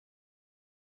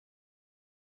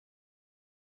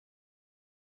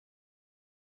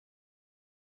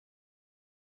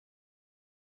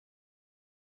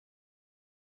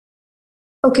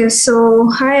Okay, so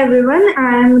hi everyone.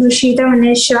 I'm Rushita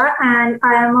Minesh Shah and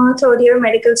I am a third year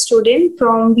medical student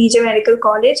from BJ Medical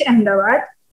College, Ahmedabad.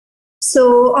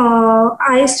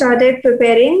 I started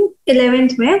preparing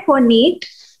 11th में for NEET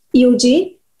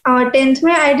UG. 10th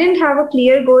में I didn't have a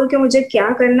clear goal कि मुझे क्या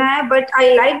करना है, but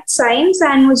I liked science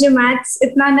and मुझे maths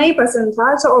इतना नहीं पसंद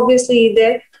था. So obviously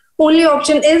the only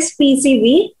option is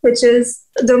PCB, which is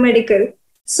the medical.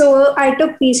 So I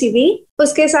took PCB.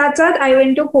 उसके साथ साथ I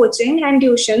went to coaching and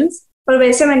tuitions और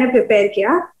वैसे मैंने prepare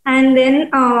किया. And then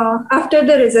after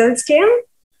the results came,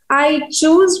 I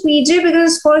choose PJ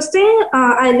because first thing,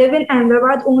 I live in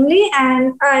Ahmedabad only,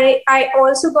 and I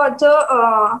also got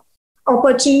the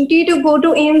opportunity to go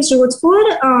to AIMS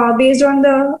Jodhpur based on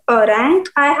the rank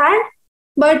I had.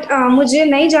 But मुझे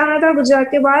नहीं जाना था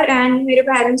गुजरात के बाहर, and मेरे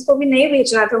parents को भी नहीं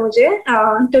भेजना था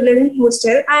मुझे to live in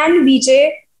hostel. And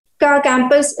BJ का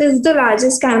campus is the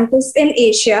largest campus in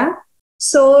Asia,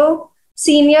 so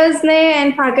seniors ne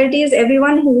and faculties,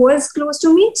 everyone who was close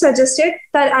to me suggested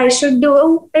that I should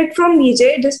do it from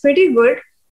BJ. It is pretty good.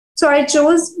 So I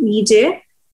chose BJ.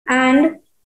 And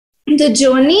the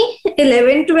journey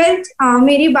 11th 12th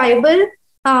मेरी Bible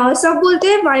सब बोलते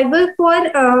हैं Bible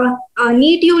for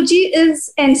NEET UG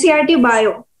is NCERT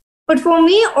bio, but for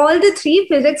me all the three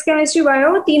physics chemistry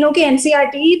bio तीनों की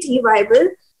NCERT ही थी Bible.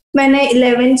 मैंने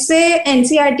 11th से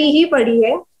NCERT ही पढ़ी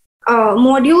है.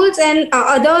 Modules and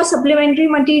other supplementary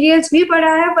materials भी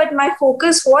पढ़ा है, but my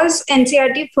focus was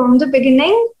NCERT from the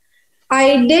beginning.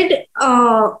 I gave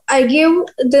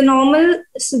the normal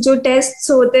जो tests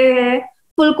होते हैं,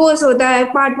 full course होता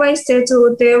है, part wise tests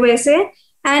होते हैं वैसे.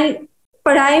 And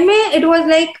पढ़ाई में it was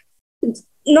like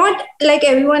not like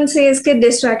everyone says कि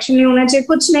distraction नहीं होना चाहिए,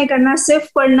 कुछ नहीं करना,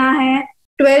 सिर्फ पढ़ना है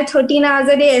 12-13 hours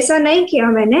a day, ऐसा नहीं किया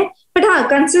मैंने. बट हाँ,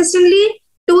 कंसिस्टेंटली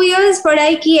 2 years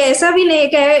पढ़ाई की, ऐसा भी नहीं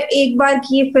कि एक बार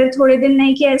की फिर थोड़े दिन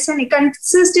नहीं किया, ऐसा नहीं.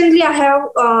 Consistently I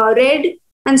have read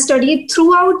and studied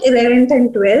throughout 11th and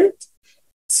 12th.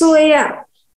 So yeah,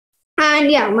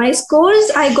 and yeah, my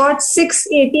scores, I got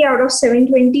 680 out of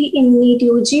 720 in NEET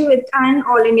UG with an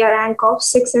All India rank of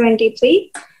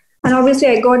 673. And obviously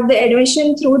I got the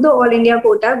admission through the All India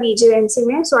quota BJNC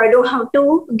में, so I don't have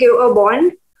to give a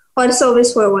bond or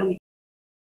service for 1 year.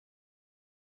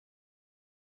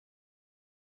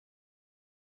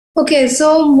 Okay,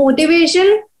 so motivation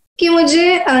कि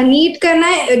मुझे NEET करना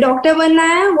है, doctor बनना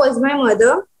है was my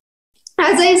mother.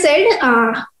 As I said,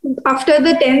 after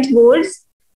the 10th boards,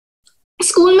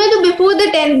 school में तो before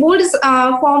the 10th boards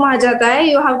form आ जाता है.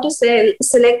 You have to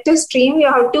select a stream,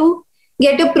 you have to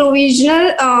get a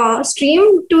provisional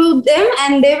stream to them,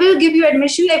 and they will give you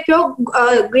admission if your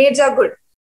grades are good.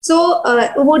 So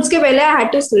boards के पहले I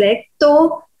had to select.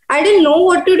 तो I didn't know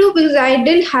what to do because I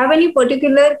didn't have any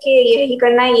particular कि यही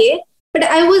करना है ये. But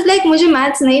I was like मुझे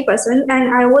maths नहीं पसंद,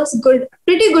 and I was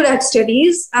pretty good at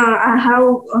studies. I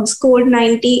have scored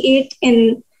 98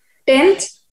 in 10th.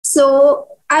 So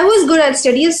I was good at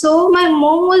studies. So my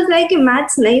mom was like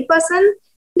maths नहीं पसंद,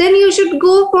 then you should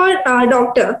go for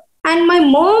doctor. And my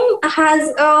mom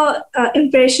has a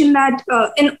impression that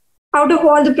in out of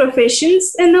all the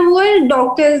professions in the world,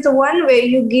 doctor is the one where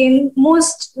you gain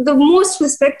the most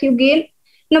respect you gain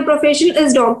in a profession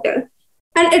is doctor.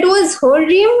 And it was her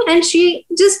dream, and she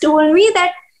just told me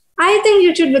that I think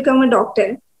you should become a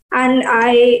doctor. And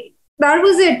that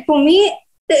was it for me.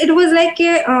 It was like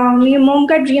मेरी mom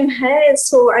का dream है,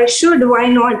 so I should, why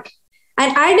not?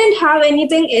 And I didn't have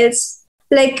anything else,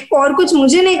 like और कुछ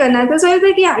मुझे नहीं करना था. So I was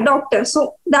like, yeah, doctor.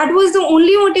 So that was the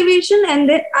only motivation. And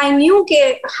then I knew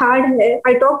कि hard है.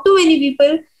 I talked to many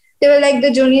people. They were like,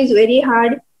 the journey is very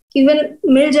hard. Even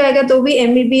मिल जाएगा तो भी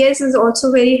MBBS is also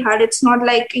very hard. It's not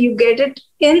like you get it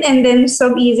in and then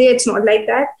sub easy. It's not like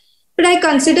that. But I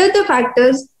considered the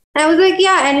factors. And I was like,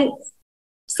 yeah. And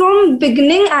from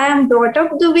beginning, I am brought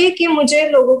up the way कि मुझे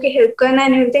लोगों की help करना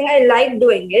and everything. I like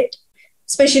doing it.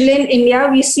 Especially in India,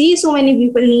 we see so many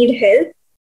people need help.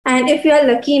 And if we are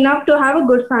lucky enough to have a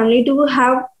good family, to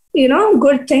have,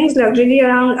 good things, luxury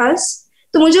around us,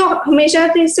 तो मुझे हमेशा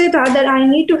से था that I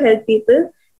need to help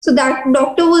people. So that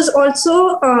doctor was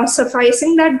also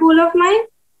sufficing that goal of mine.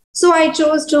 So I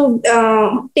chose to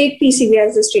take PCB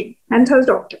as a stream and thus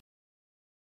doctor.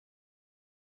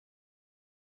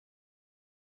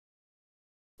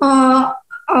 Uh,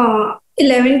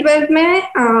 11th 12th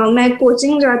में मैं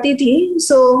coaching जाती थी.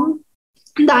 So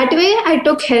that way I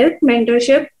took help,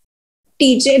 mentorship,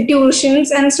 teaching,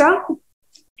 tuitions and stuff.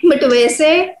 But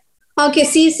वैसे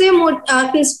किसी से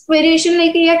inspiration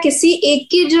लेके या किसी एक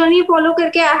की जर्नी फॉलो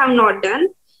करके आई हैव नॉट डन.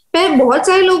 मैं बहुत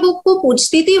सारे लोगों को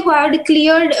पूछती थी who had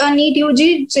cleared NEET UG,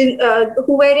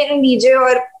 who were in BJ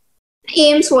or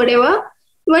AIMS, whatever.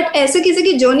 But ऐसे किसी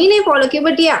की जर्नी नहीं फॉलो की,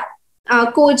 बट या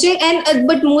coaching and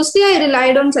but mostly I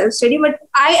relied on self study. But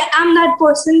I am that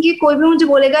person कि कोई भी मुझे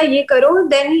बोलेगा ये करो,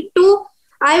 then to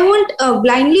I won't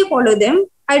blindly follow them.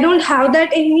 I don't have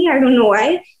that in me, I don't know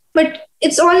why, but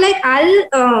it's all like I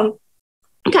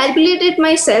calculate it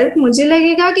my self. मुझे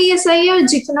लगेगा कि ये सही है और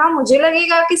जितना मुझे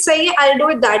लगेगा कि सही है I do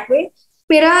it that way.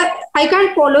 मेरा I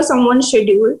can't follow someone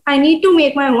schedule, I need to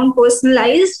make my own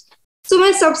personalised. सो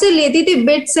मैं सबसे लेती थी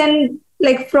bits and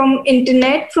like from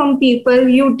internet, from people,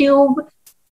 YouTube,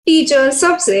 teacher,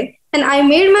 सबसे. And I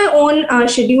made my own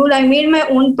schedule, I made my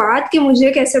own path कि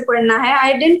मुझे कैसे पढ़ना है.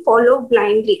 I didn't follow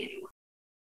blindly.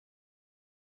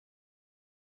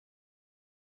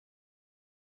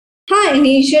 हाँ,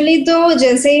 इनिशियली तो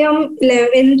जैसे ही हम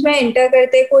 11th में एंटर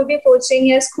करते हैं कोई भी कोचिंग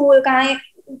या स्कूल, कहाँ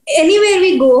anywhere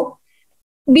we go,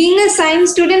 being a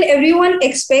science student everyone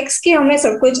aspects कि हमें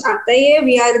सब कुछ आता ही है.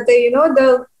 We are the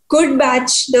the good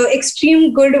batch, the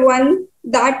extreme good one,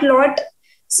 that lot.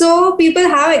 So people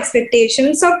have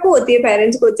expectation, सबको होती है,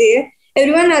 पेरेंट्स को होती है,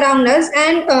 everyone around us.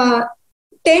 And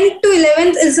 10th to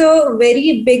 11th is a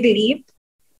very big leap.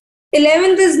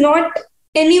 11th is not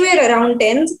anywhere around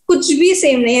 10th. कुछ भी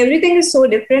same नहीं, everything is so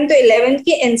different. तो 11th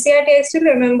की NCERT, I still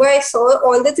remember I saw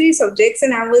all the three subjects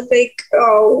and I was like,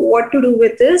 what to do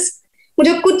with this?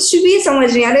 मुझे कुछ भी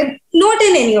समझ नहीं आ रहा. Not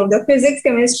in any of the physics,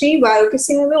 chemistry, bio,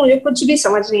 किसी में भी मुझे कुछ भी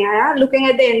समझ नहीं आया. Looking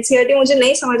at the NCERT, मुझे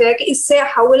नहीं समझ आया कि इससे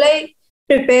how will I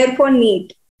prepare for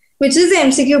NEET, which is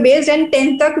MCQ based, and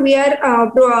 10th तक we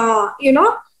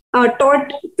are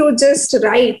taught to just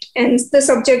write and the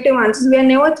subjective answers. We are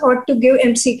never taught to give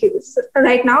MCQs.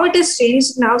 Right now it has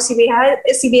changed. Now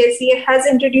CBSE has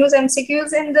introduced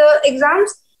MCQs in the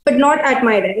exams, but not at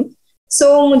my time. So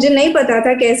मुझे नहीं पता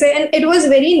था कैसे, and it was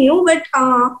very new. But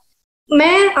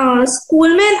मैं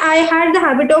school में I had the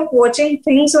habit of watching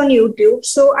things on YouTube.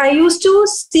 So I used to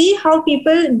see how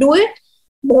people do it.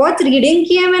 बहुत reading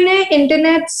की है मैंने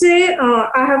इंटरनेट से.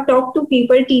 I have talk to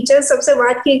people, teachers, सबसे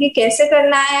बात की कि कैसे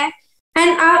करना है.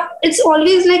 एंड इट्स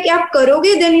ऑलवेज लाइक आप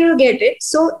करोगे then you will get it.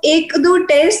 सो एक दो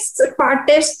टेस्ट, पार्ट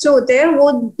टेस्ट जो होते हैं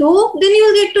वो दो, then you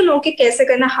will get to know कि कैसे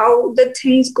करना, how the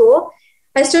things go.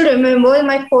 I still remember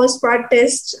my first part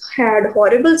test had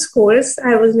horrible scores.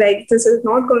 I was like, this is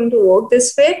not going to work this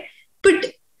way. But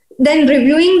then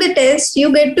reviewing the test,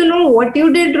 you get to know what you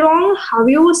did wrong, how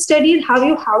you studied, how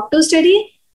you have to study.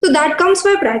 So that comes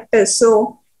by practice. So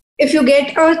if you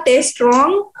get a test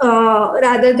wrong,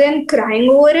 rather than crying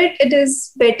over it, it is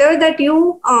better that you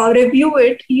review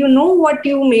it. You know what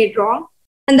you made wrong.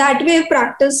 And that way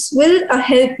practice will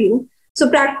help you. So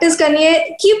practice kariye,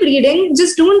 keep reading.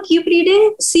 Just don't keep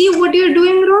reading. See what you're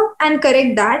doing wrong and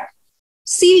correct that.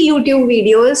 See YouTube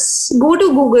videos. Go to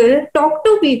Google. Talk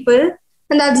to people.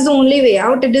 And that's the only way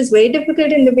out. It is very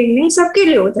difficult in the beginning. सबके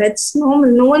लिए होता है. It's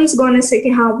normal. No one's gonna say कि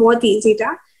हाँ बहुत easy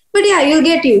था. But yeah, you'll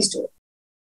get used to it.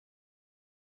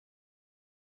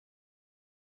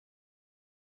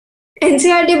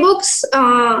 NCERT books,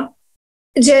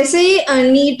 जैसे ही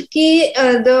NEET की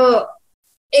the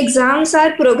exams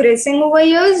are progressing over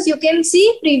years, you can see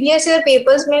previous year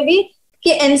papers में भी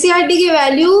कि NCERT की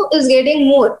value is getting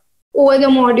more over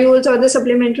the modules or the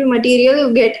supplementary material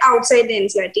you get outside the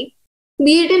NCERT.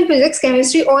 Be it in physics,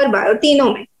 chemistry और bio, तीनों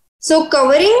में. So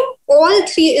covering all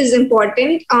three is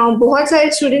important. बहुत सारे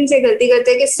students ये गलती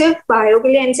करते हैं कि सिर्फ bio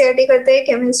के लिए NCERT करते हैं,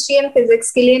 chemistry and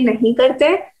physics के लिए नहीं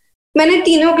करते. मैंने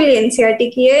तीनों के लिए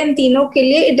NCERT की है, and तीनों के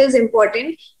लिए it is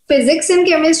important. Physics and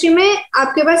chemistry में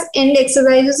आपके पास एंड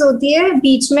एक्सरसाइजेस होती है,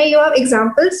 बीच में you have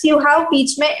examples, you have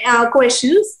बीच में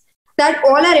questions that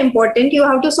all are important. You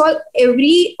have to solve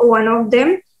every one of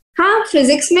them. हाँ,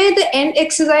 फिजिक्स में the end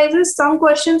exercises, some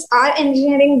questions are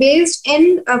engineering based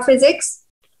in physics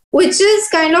which is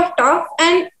kind of tough,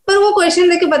 and पर वो question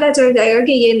देख के पता चल जाएगा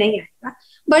कि ये नहीं आएगा.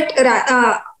 But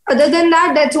other than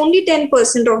that, that's only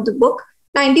 10% of the book.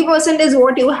 90% is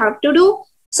what you have to do.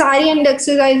 सारे एंड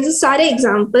एक्सरसाइजेस, सारे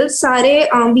एग्जाम्पल्स, सारे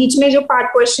बीच में जो पार्ट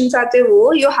क्वेश्चंस आते हैं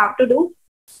वो you have to do.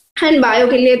 And bio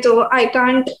के लिए तो I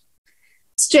can't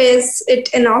stress it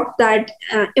enough that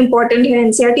important है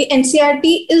NCERT. NCERT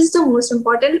is the most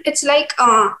important. It's like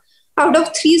out of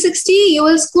 360 you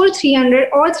will score 300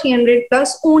 or 300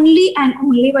 plus only and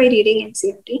only by reading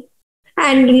NCERT.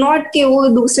 And not कि वो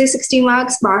दूसरे 60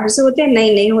 marks बाहर से होते हैं,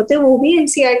 नहीं होते, वो भी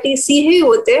NCERT से ही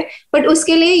होते हैं. बट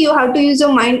उसके लिए you have to use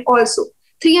your mind also.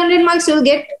 300 marks you'll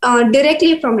get directly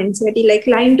from NCERT, like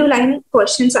line to line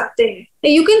questions आते हैं.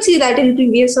 You can see that in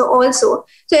previous also.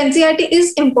 So NCERT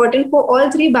is important for all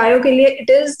three. Bio के लिए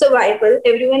it is the Bible.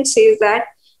 Everyone says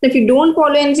that. If you don't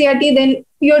follow NCERT, then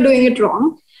you're doing it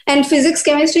wrong. And physics,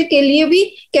 chemistry के लिए भी,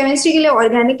 chemistry के लिए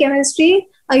organic chemistry,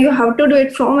 you have to do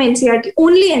it from NCERT,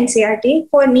 only NCERT.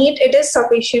 For NEET, it is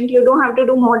sufficient. You don't have to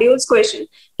do modules question.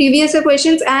 Previous year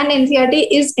questions and NCERT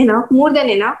is enough, more than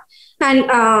enough.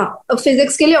 And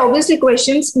physics के लिए obviously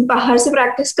questions बाहर से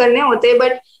practice करने होते हैं,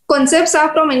 but concepts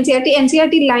are from NCERT.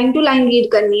 NCERT line to line read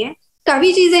करनी है.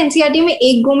 काफी चीजें NCERT में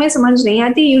एक गो में समझ नहीं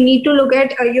आती. You need to look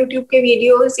at YouTube के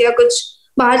videos या कुछ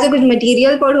बाहर से कुछ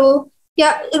material पढ़ो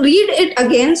या read it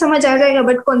again, समझ आ जाएगा.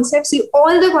 But concepts,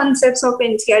 all the concepts of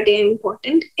NCERT are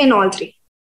important in all three.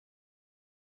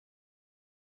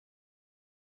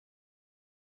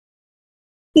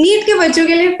 NEET के बच्चों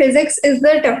के लिए physics is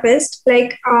the toughest.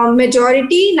 Like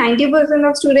majority 90%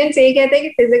 of students यही कहते हैं कि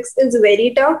physics is very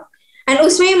tough and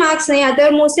उसमें ही मार्क्स नहीं आते.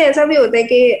 और मुझसे ऐसा भी होता है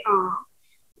कि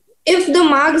if the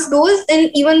marks goes in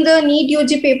even the NEET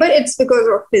UG paper, it's because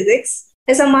of physics.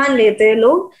 ऐसा मान लेते हैं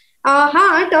लोग.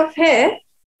 हाँ, टफ है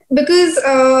because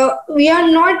we are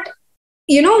not,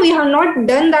 we have not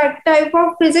done that type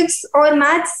of physics or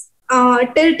maths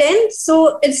till 10th, so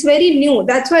it's very new.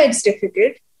 That's why it's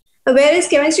difficult. Whereas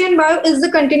chemistry and bio is the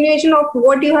continuation of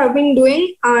what you have been doing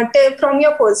from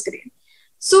your first grade.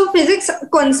 So physics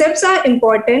concepts are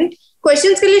important.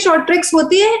 Questions के लिए short tricks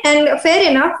होती है and fair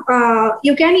enough,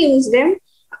 you can use them.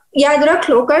 याद रख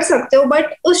लो, कर सकते हो,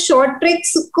 but उस short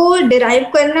tricks को derive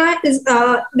करना is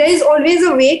there is always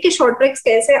a way कि short tricks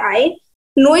कैसे आए.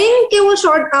 Knowing कि वो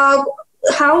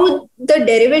how the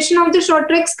derivation of the short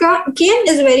tricks came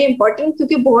is very important,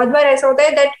 क्योंकि बहुत बार ऐसा होता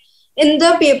है that in the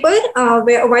paper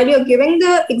while you're giving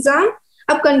the exam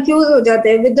आप confuse हो जाते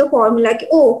हैं with the formula कि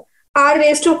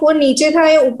r⁴ नीचे था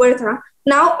या ऊपर था.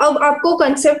 Now अब आपको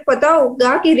concept पता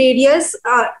होगा कि radius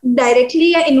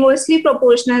directly या inversely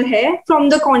proportional है from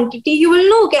the quantity. You will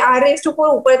know कि r⁴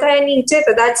 ऊपर था या नीचे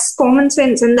था. That's common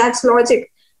sense and that's logic.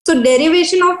 So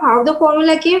derivation of how the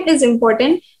formula came is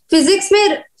important. Physics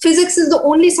is the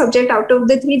only subject out of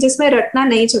the three जिसमें रटना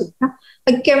नहीं चलता.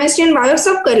 केमिस्ट्री एंड बायो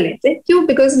सब कर लेते हैं. क्यों?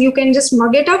 Because you can just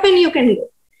mug it up and you can go.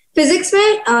 Physics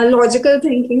में logical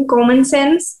thinking, common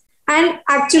sense and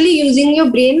actually using your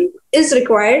brain is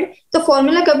required. तो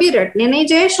फॉर्मूला कभी रटने नहीं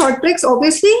चाहिए. Short tricks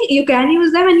obviously you can use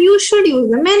them and you should use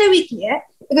them. मैंने भी किया है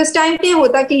बिकॉज टाइम नहीं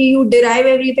होता कि you derive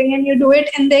everything and you do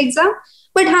it in the exam.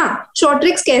 But हाँ, शॉर्ट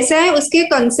ट्रिक्स कैसे है, उसके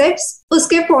कॉन्सेप्ट्स,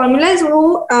 उसके फॉर्मूलाज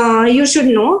वो you should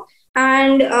know.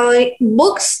 And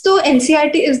books, so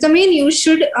NCERT is the main. You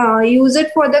should use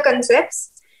it for the concepts.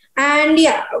 And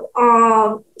yeah,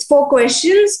 for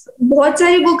questions, बहुत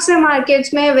सारी books है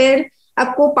markets में where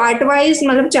आपको part wise,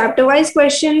 मतलब chapter wise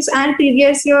questions and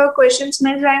previous year questions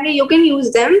मिल जाएंगे. You can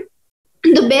use them.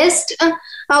 The best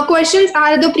questions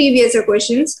are the previous year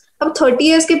questions. अब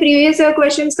 30 years के previous year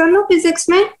questions कर लो physics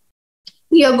में,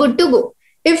 you're good to go.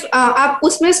 If आप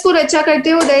उसमें score अच्छा करते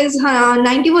हो, there is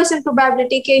 90%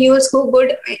 probability कि you will score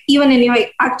good even in your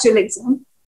actual exam.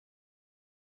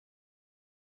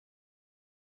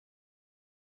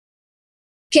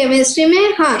 Chemistry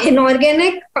में हाँ,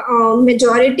 इनऑर्गेनिक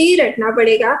मेजॉरिटी रटना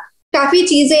पड़ेगा. काफी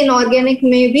चीजें इनऑर्गेनिक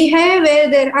में भी है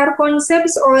where there are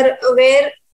concepts or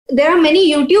where there are many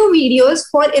YouTube videos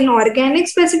for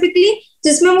inorganic specifically,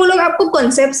 जिसमें वो लोग आपको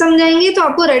concept समझाएंगे. तो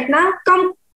आपको रटना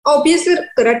कम obviously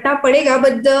रटना पड़ेगा,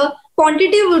 but the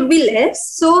quantity would be less.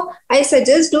 So I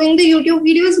suggest doing the YouTube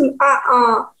videos.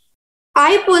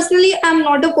 I personally am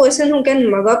not a person who can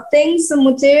mug up things.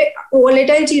 मुझे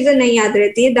volatile चीजें नहीं याद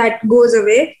रहती. That goes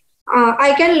away.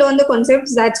 I can learn the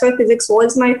concepts. That's why physics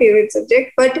was my favorite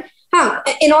subject. But हाँ,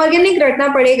 inorganic रटना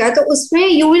पड़ेगा. तो उसमें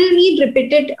you will need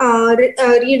repeated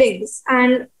readings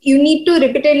and you need to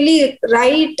repeatedly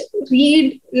write,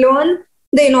 read, learn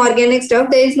the inorganic stuff.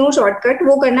 There is no shortcut.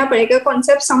 वो करना पड़ेगा.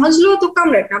 Concept समझ लो तो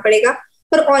कम रटना पड़ेगा.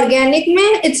 पर organic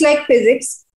में it's like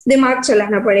physics. दिमाग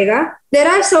चलाना पड़ेगा. There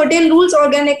are certain rules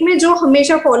organic में जो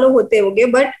हमेशा follow होते होंगे,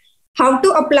 but how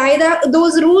to apply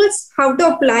those rules, how to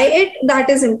apply it, that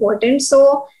is important.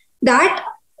 So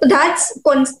that's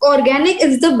organic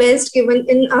is the best given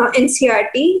in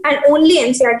NCERT and only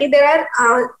NCERT. There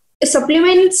are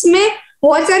supplements में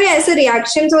बहुत सारे ऐसे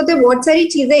reactions होते हैं, बहुत सारी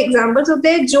चीजें एग्जांपल्स होते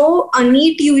हैं जो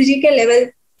नीट यूजी के लेवल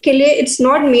के लिए it's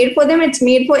not made for them, it's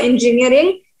made for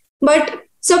engineering. But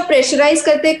सब प्रेशराइज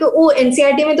करते हैं कि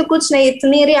एनसीईआरटी में तो कुछ नहीं,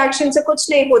 इतने रिएक्शन से कुछ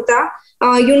नहीं होता.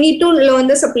 You need to learn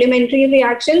the supplementary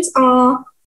reactions.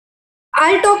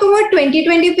 I talk about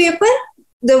 2020 paper,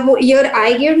 the year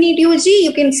I gave NEET UG.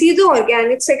 You can see the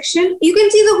organic section, you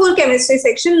can see the whole chemistry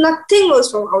section. Nothing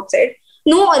was from outside.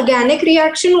 No organic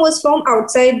reaction was from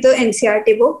outside the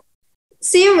NCERT book.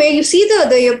 Same way, you see the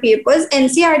other year papers,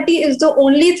 NCERT is the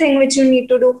only thing which you need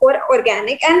to do for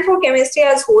organic and for chemistry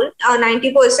as whole.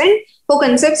 90% for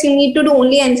concepts you need to do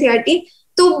only NCERT.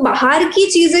 तो बाहर की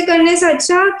चीजें करने से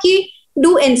अच्छा कि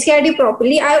do NCERT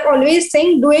properly. I always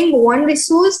think doing one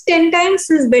resource 10 times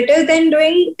is better than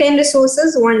doing 10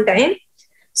 resources one time.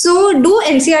 So do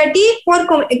NCERT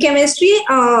for chemistry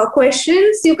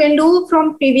questions you can do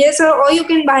from previous year, or you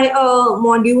can buy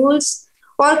modules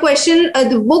or question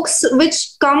the books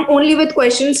which come only with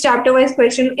questions, chapter wise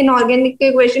question, inorganic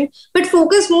question, but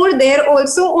focus more there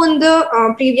also on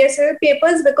the previous year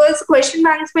papers, because question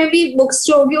banks में भी books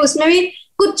जो होगी उसमें भी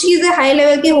कुछ चीजें high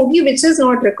level की होगी which is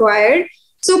not required.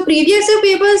 So previous year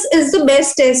papers is the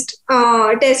best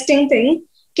testing thing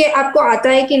कि आपको आता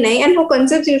है कि नहीं, and for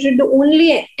concepts you should do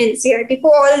only NCERT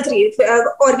for all three,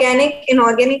 organic,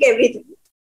 inorganic, everything.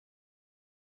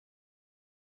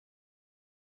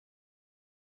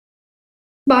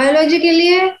 Biology के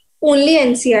लिए only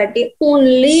NCERT,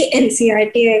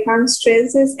 I can't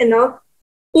stress this enough.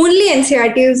 Only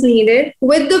NCERT is needed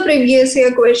with the previous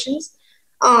year questions.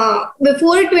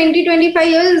 Before 20-25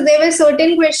 years, there were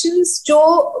certain questions जो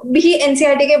भी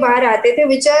NCERT के बाहर आते थे,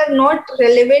 which are not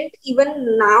relevant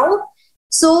even now.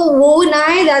 So वो ना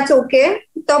है, that's okay.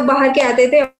 तब बाहर के आते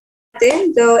थे.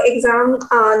 The exam,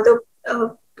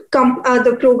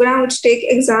 the program which take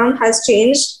exam has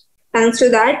changed thanks to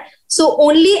that. So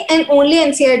only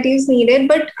NCERT is needed.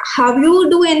 But how you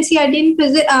do NCERT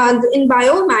in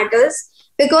bio matters,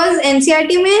 because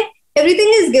NCERT में everything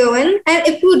is given, and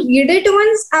if you read it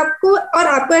once,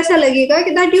 आपको ऐसा लगेगा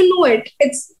कि that you know it.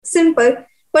 It's simple.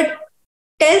 But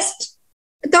test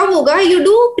तब होगा you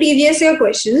do previous year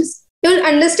questions. You'll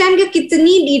understand कि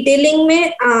कितनी detailing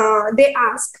में they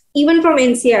ask even from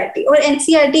NCERT, और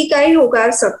NCERT का ही होगा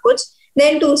सब कुछ.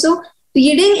 Then too, so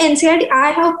reading NCERT,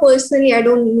 I have personally, I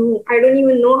don't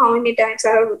even know how many times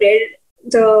I have read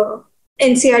the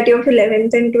NCERT of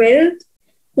 11th and 12th.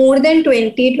 More than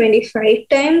 20-25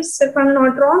 times, if I'm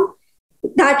not wrong.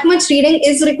 That much reading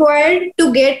is required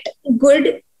to get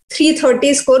good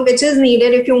 330 score, which is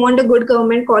needed if you want a good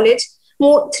government college.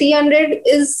 300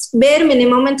 is bare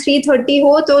minimum, and 330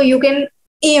 ho, so you can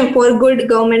aim for good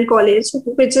government college,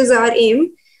 which is our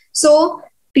aim. So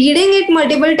reading it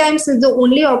multiple times is the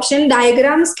only option.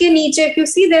 Diagrams ke niche, if you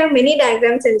see, there are many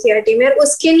diagrams in NCERT where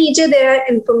uske niche there are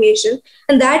information,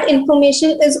 and that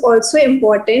information is also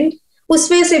important.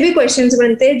 उसमें से भी questions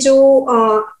बनते हैं जो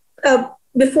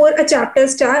before a chapter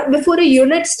start, before a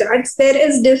unit starts, there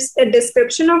is a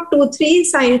description of 2-3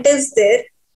 scientists there.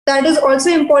 That is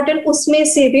also important. उसमें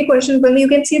से भी questions बनते. You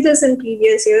can see this in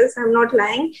previous years. I'm not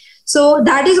lying. So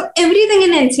that is everything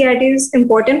in NCERT is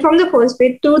important from the first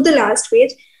page to the last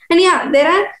page. And yeah, there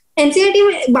are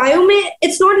NCERT bio में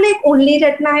it's not like only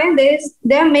रटना है.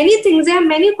 There are many things. There are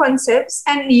many concepts,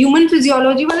 and human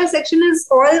physiology वाला section is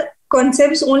all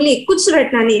concepts only. कुछ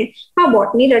रटना नहीं है. हाँ,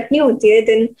 botany रटनी होती है.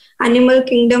 Then animal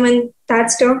kingdom and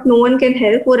that stuff, no one can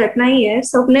help. वो रटना ही है.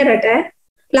 सबने रटा है.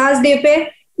 Last day पे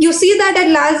you see that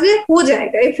at last day हो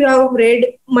जाएगा if you have read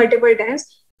multiple times.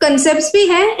 Concepts भी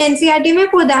है NCERT में.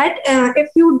 For that, if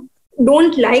you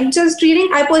don't like just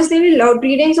reading, I personally loved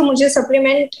reading, so मुझे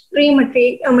supplementary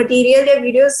material या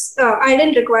videos I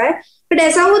didn't require. But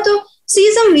ऐसा हो तो see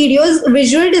some videos,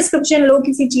 visual description लो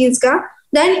किसी चीज का,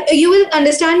 then you will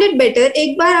understand it better.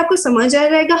 एक बार आपको समझ आ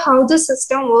जाएगा how the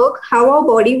system works, how our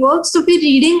body works, so फिर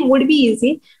reading would be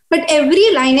easy. But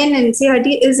every line in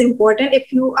NCERT is important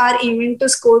if you are aiming to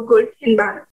score good in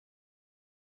bio.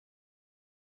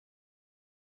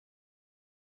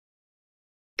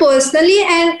 Personally,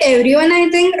 and everyone I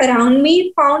think around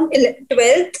me found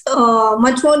 12th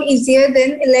much more easier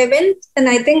than 11th, and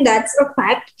I think that's a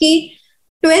fact. Ki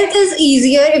 12th is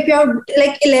easier if you have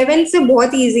like 11th से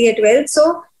बहुत easy है 12th.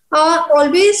 So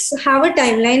always have a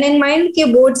timeline in mind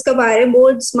कि boards कब आ रहे हैं.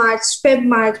 Boards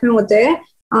March में होते हैं.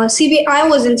 I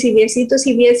was in CBSE, तो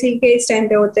CBSE के इस time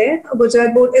पे होते हैं.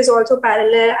 Gujarat board is also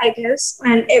parallel, I guess,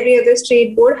 and every other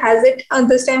state board has it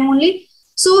this time only.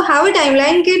 So have a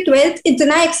timeline कि 12th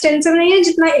इतना extensive नहीं है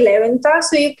जितना 11th था.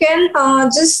 So you can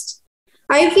just,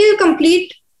 I feel,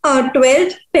 complete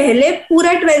 12th पहले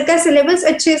पूरा 12th का syllabus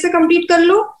अच्छे से complete कर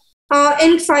लो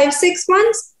in 5-6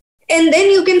 months, and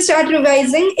then you can start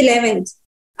revising 11th.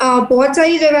 बहुत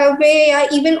सारी जगह पे या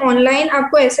इवन ऑनलाइन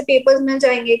आपको ऐसे पेपर्स मिल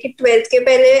जाएंगे कि 12th के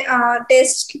पहले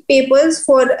टेस्ट पेपर्स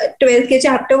फॉर 12th के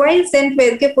चैप्टर वाइज, देन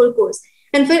 12th के फुल कोर्स,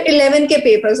 एंड फिर 11th के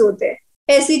पेपर्स होते हैं.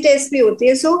 ऐसी टेस्ट भी होती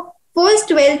है. सो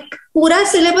फर्स्ट 12th पूरा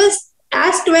syllabus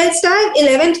as 12th star,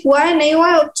 11th हुआ है नहीं हुआ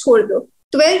है छोड़ दो.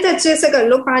 12th अच्छे से कर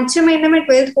लो, 5-6 महीने में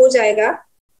 12th हो जाएगा,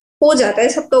 हो जाता है,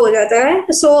 सबका हो जाता है.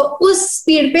 सो उस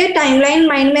स्पीड पे टाइमलाइन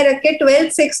माइंड में रख के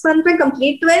 12th 6 मंथ में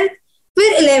कंप्लीट 12th,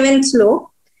 फिर 11th लो.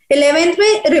 11th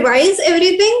में revise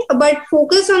everything, but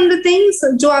focus on the things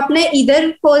जो आपने इधर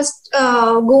फर्स्ट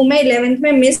गो में 11th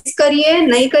में मिस करिए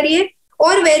नहीं करिए,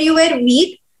 और where you where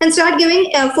week, and start giving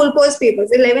full course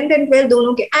papers, 11th and 12th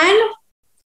दोनों के. And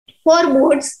for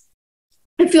boards,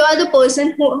 if you are the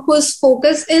person whose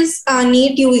focus is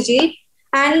NEET UG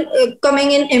and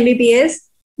coming in MBBS,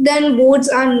 then boards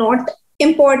are not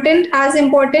as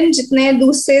important जितने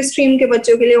दूसरे stream के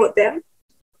बच्चों के लिए होते हैं.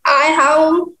 I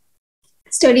have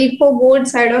studied for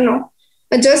boards, I don't know,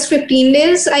 just 15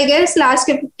 days, I guess, last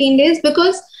के 15 days,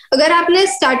 because अगर आपने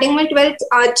स्टार्टिंग में 12th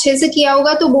अच्छे से किया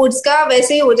होगा तो बोर्ड्स का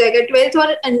वैसे ही हो जाएगा.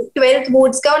 12th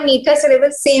बोर्ड्स का और नीट का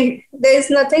syllabus same, there is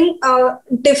nothing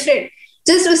different,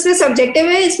 just उसमें सब्जेक्टिव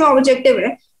है, इसमें ऑब्जेक्टिव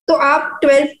है. तो आप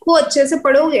 12th को अच्छे से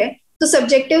पढ़ोगे तो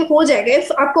सब्जेक्टिव हो जाएगा.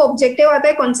 इफ आपको ऑब्जेक्टिव आता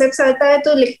है, कॉन्सेप्ट आता है,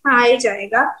 तो लिखना आ ही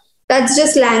जाएगा. That's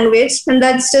just language and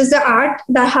that's just the art,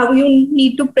 that how you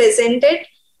need to present it.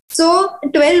 So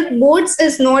 12th boards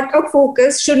is not a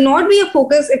focus, should not be a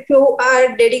focus if you are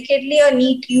dedicatedly a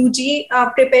NEET UG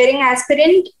preparing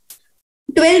aspirant.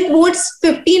 12th boards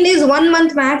 15 days, 1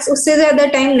 month max, उससे ज्यादा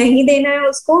time नहीं देना है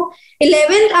उसको.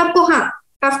 11th आपको, हाँ,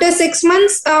 after 6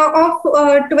 months of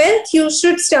 12th you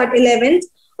should start 11th,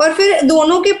 और फिर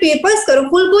दोनों के पेपर्स करो.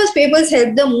 Full course papers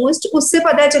help the most, उससे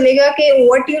पता चलेगा कि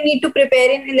what you need to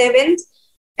prepare in 11th.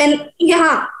 and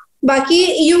यहाँ बाकी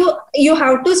you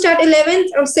have to start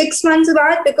 11th और 6 months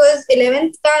बाद, because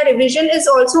 11th का revision is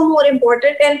also more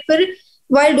important, and फिर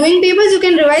while doing papers you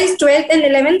can revise 12th and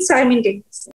 11th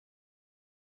simultaneously.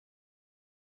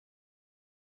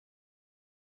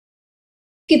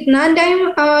 कितना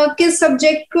time किस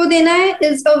subject को देना है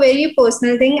is a very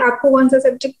personal thing. आपको कौन सा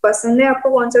सब्जेक्ट पसंद है, आपको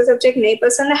कौन सा सब्जेक्ट नहीं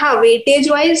पसंद है. हाँ, weightage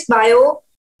wise bio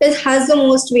has the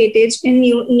most weightage in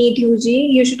NEET UG.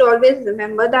 You should always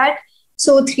remember that.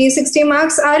 So 360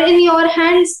 marks are in your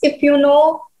hands if you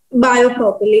know bio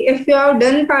properly. If you have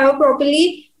done bio properly,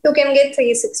 you can get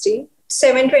 360.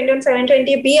 720 and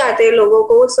 720 भी आते हैं लोगों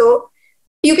को. So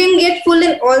you can get full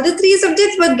in all the 3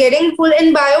 subjects, but getting full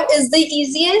in bio is the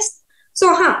easiest.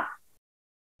 So हाँ,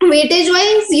 weightage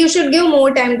wise you should give more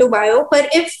time to bio.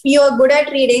 But if you are good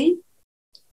at reading,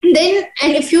 then,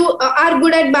 and if you are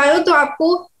good at bio, तो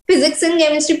आपको physics and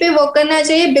chemistry पे work करना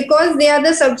चाहिए, because they are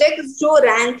the subject जो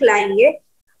rank लाएंगे.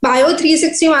 Bio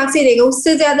 360 marks ही देगा,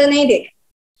 उससे ज्यादा नहीं देगा.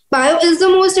 Bio is the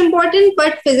most important,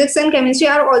 but physics and chemistry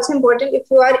are also important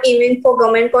if you are aiming for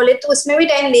government college. तो उसमें भी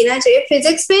टाइम देना चाहिए.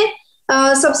 फिजिक्स में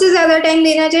सबसे ज्यादा टाइम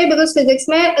देना चाहिए, बिकॉज फिजिक्स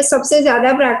में सबसे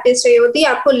ज्यादा प्रैक्टिस चाहिए होती है,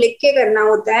 आपको लिख के करना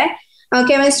होता है.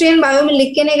 केमिस्ट्री एंड बायो में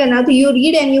लिख के नहीं करना, तो you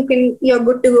read and you are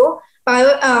good to go.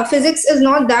 Physics is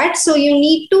not that, so you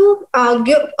need to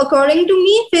give, according to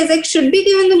me, physics should be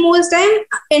given the most time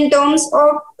in terms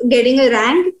of getting a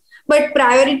rank, but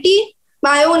priority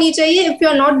bio होनी चाहिए. If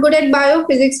you are not good at bio,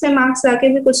 physics में marks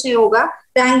लाके भी कुछ नहीं होगा,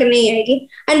 rank नहीं आएगी.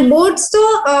 And boards, तो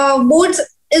boards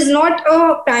is not a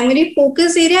primary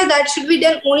focus area, that should be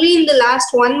done only in the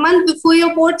last 1 month before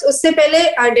your boards. उससे पहले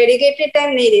dedicated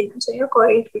time नहीं देना चाहिए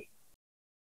according to me.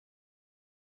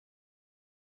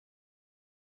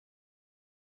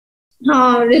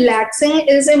 Relaxing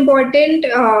is important,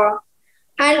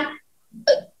 and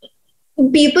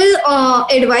people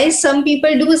advise, some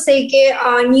people do say कि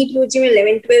NEET UG में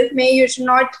 11th 12th में you should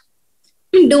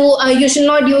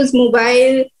not use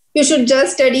mobile, you should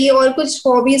just study, और कुछ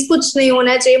hobbies कुछ नहीं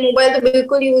होना चाहिए. मोबाइल तो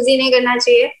बिल्कुल यूज ही नहीं करना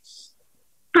चाहिए.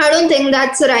 I don't think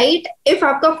that's right. If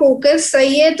आपका फोकस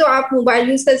सही है तो आप मोबाइल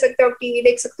यूज कर सकते हो, आप टीवी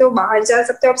देख सकते हो, बाहर जा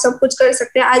सकते हो, आप सब कुछ कर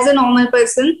सकते हैं as a normal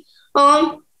person.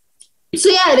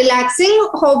 So yeah, relaxing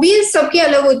hobbies सबकी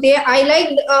अलग होती है.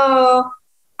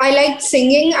 I like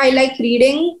singing, I like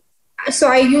reading, so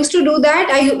I used to do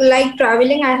that. I like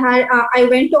traveling. I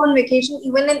went on vacation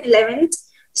even in 11th,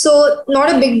 so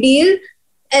not a big deal.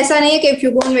 ऐसा नहीं है कि if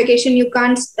you go on vacation you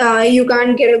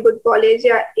can't get a good college,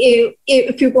 या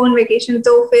if you go on vacation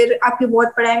तो फिर आपकी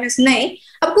बहुत पढ़ाई मिस नहीं.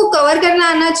 आपको कवर करना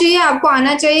आना चाहिए, आपको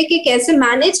आना चाहिए कि कैसे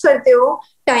मैनेज करते हो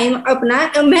टाइम अपना.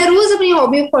 मैं रोज अपनी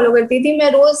हॉबी फॉलो करती थी.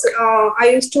 मैं रोज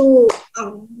I used to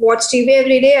watch TV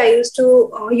every day, I used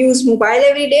to use mobile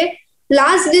every day.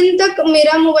 Last दिन तक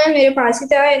मेरा मोबाइल मेरे पास ही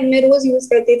था एंड मैं रोज यूज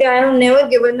करती थी. I have never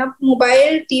given up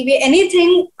mobile, TV,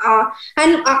 anything.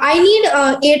 And I need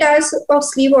 8 hours of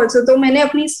sleep also. तो मैंने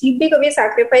अपनी स्लीप भी कभी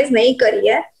सैक्रिफाइस नहीं करी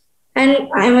है. And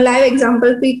I am a live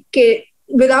example कि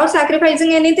without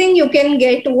sacrificing anything you can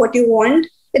get what you want.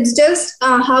 It's just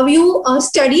how you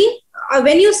study.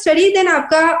 When you study, then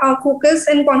आपका focus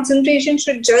and concentration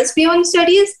should just be on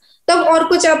studies. तब और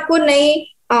कुछ आपको नहीं,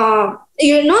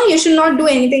 you should not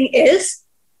do anything else.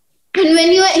 And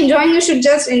when you are enjoying, you should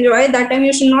just enjoy. That time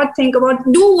you should not think about,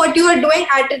 do what you are doing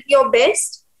at your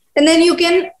best, and then you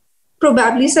can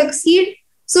probably succeed.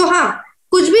 So हाँ,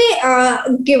 कुछ भी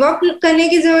give up करने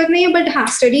की जरूरत नहीं है, but हाँ,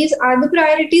 studies are the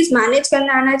priorities. Manage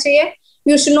करना आना चाहिए.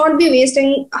 You should not be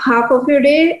wasting half of your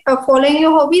day following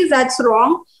your hobbies. That's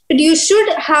wrong. But you should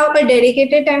have a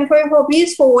dedicated time for your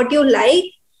hobbies, for what you like.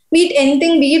 Be it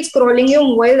anything, be it scrolling your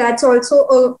mobile. That's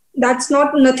also that's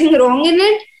not nothing wrong in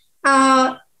it.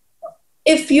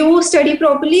 If you study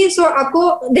properly, so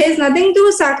there's nothing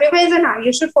to sacrifice, and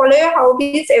you should follow your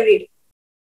hobbies every day.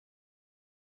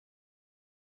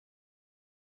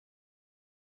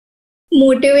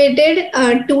 Motivated,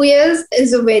 2 years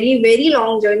is a very very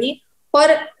long journey. Or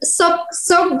so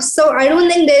I don't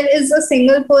think there is a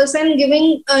single person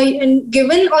given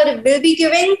or will be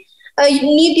giving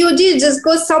NEET UG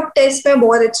जिसको सब test में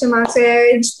बहुत अच्छे marks है.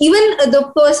 Even the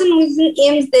person who is in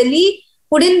AIIMS Delhi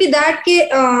wouldn't be that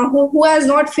who has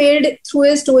not failed through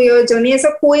his 2 year journey. ऐसा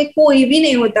कोई भी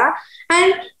नहीं होता.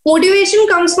 And motivation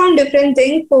comes from different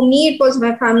things. For me, it was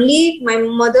my family, my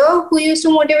mother who used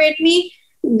to motivate me.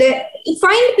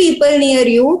 Find people near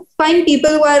you, find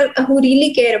people who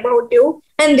really care about you,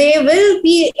 and they will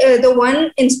be the one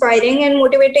inspiring and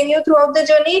motivating you throughout the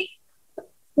journey.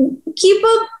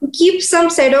 Keep some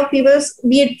set of people,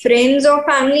 be it friends or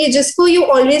family, just so you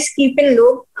always keep in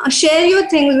loop. Share your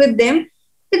things with them.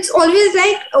 It's always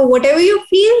like whatever you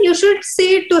feel, you should say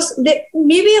it to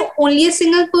maybe only a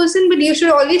single person, but you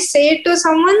should always say it to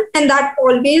someone, and that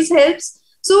always helps.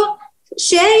 So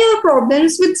share your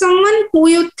problems with someone who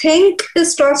you think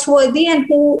is trustworthy and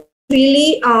who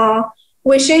really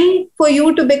wishing for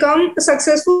you to become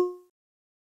successful.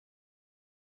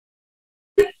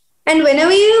 And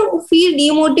whenever you feel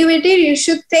demotivated, you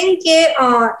should think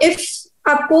if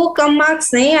आपको कम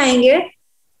marks नहीं आएंगे,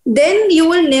 then you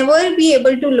will never be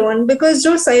able to learn, because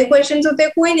जो सही questions होते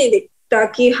हैं कोई नहीं देखता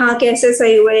कि हाँ कैसे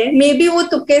सही हुए. मे बी वो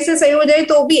तुक्के से सही हो जाए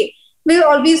तो भी we'll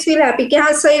always feel happy कि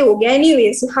हाँ सही हो गया.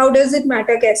 Anyways, how does it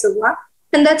matter कैसे हुआ?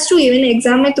 And that's true. Even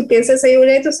exam में तुक्के से सही हो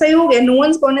जाए तो सही हो गया. No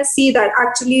one's gonna see that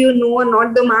actually you know or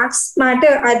not. The marks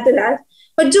matter at the last.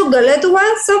 But जो गलत हुआ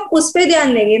सब उस पे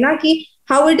ध्यान देंगे ना, कि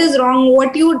how it is wrong,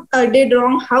 what you did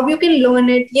wrong, how you can learn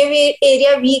it. ये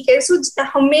area weak है. So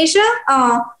हमेशा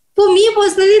for me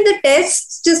personally, the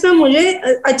tests जिसमें मुझे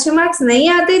अच्छे मार्क्स नहीं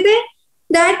आते थे,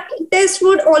 that test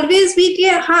would always be कि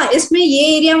हाँ इसमें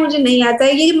ये एरिया मुझे नहीं आता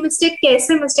है, ये मिस्टेक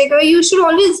कैसे मिस्टेक है. You should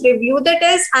always review the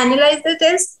test, analyze the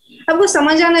test. आपको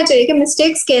समझ आना चाहिए कि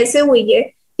मिस्टेक्स कैसे हुई है.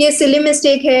 ये सिली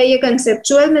मिस्टेक है, ये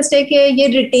कंसेप्चुअल मिस्टेक है, ये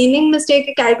रिटेनिंग मिस्टेक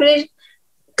है. कैलकुलेट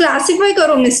क्लासिफाई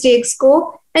करो मिस्टेक्स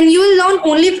को, and you will learn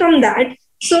only from that.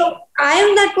 So I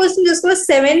am that person जिसको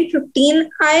 715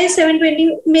 आए 720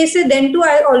 में से, then too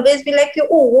I always be like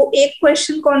वो एक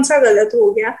क्वेश्चन कौन सा गलत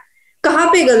हो गया, कहाँ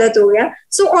पे गलत हो गया.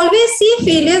 So always see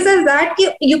failures as that कि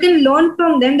you can learn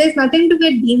from them. There is nothing to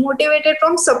get demotivated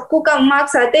from. सबको कम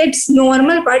मार्क्स आते हैं, it's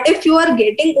normal part. If you are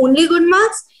getting only good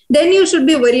marks, then you should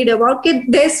be worried about कि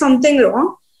there is something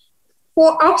wrong. For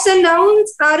ups and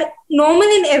downs are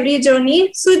normal in every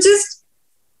journey. So just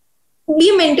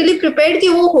be mentally prepared कि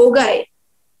वो होगा ही.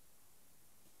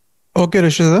 Okay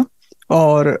Rushita,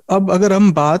 और अब अगर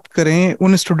हम बात करें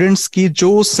उन स्टूडेंट्स की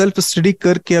जो सेल्फ स्टडी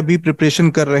करके अभी प्रिपरेशन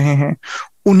कर रहे हैं,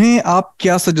 उन्हें आप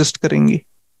क्या सजेस्ट करेंगी?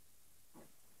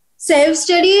 Self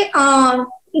study,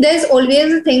 there is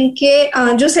always a thing कि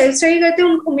जो सेल्फ स्टडी करते हैं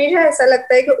उनको हमेशा ऐसा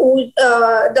लगता है कि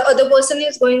the other person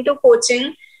is going to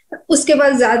coaching, उसके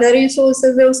पास ज्यादा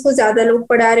रिसोर्सेज है, उसको ज्यादा लोग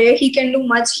पढ़ा रहे हैं, ही कैन डू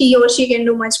मच, ही और she can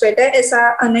do much better.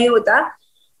 ऐसा नहीं होता.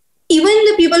 Even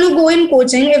the people who go in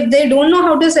coaching, if they don't know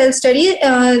how to self-study,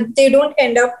 they don't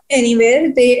end up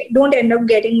anywhere. They don't end up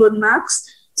getting good marks.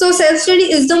 So self-study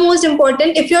is the most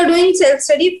important. If you are doing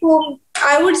self-study,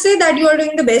 I would say that you are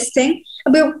doing the best thing.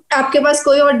 अभी आपके पास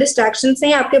कोई और distractions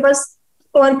नहीं, आपके पास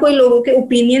और कोई लोगों के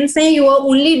opinions नहीं. You are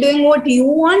only doing what you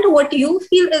want, what you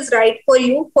feel is right for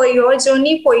you, for your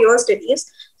journey, for your studies.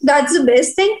 That's the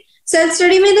best thing.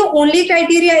 Self-study में the only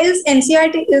criteria is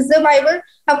NCERT is the Bible.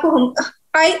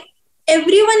 आपको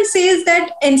everyone says that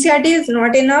NCERT is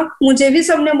not enough. मुझे भी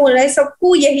सबने बोला है,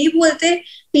 सबको यही बोलते,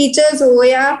 टीचर्स हो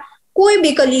या कोई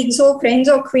भी कलीग्स हो, फ्रेंड्स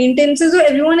हो, acquaintances हो,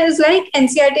 everyone is like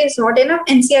NCERT is not enough.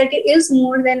 NCERT is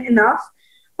more than enough.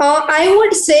 I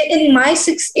would say in my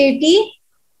 680,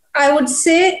 I would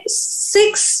say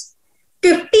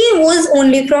 650 was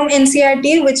only from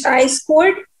NCERT, which I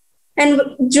scored, and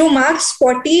जो marks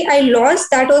 40 I lost,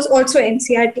 that was also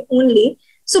NCERT only.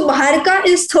 So बाहर का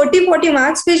is 30-40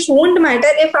 marks which won't matter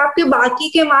if आपके बाकी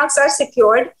के marks are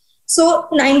secured. So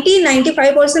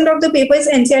 90-95% of the paper is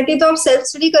NCERT. तो आप self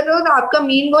study कर रहे हो तो आपका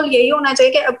main goal यही होना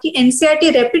चाहिए कि आपकी NCERT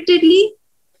repeatedly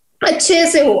अच्छे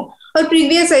से हो और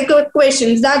previous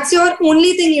questions. That's your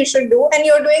only thing you should do, and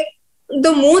you're doing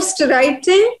the most right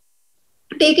thing.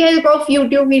 Take help of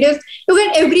YouTube videos. You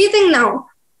get everything now.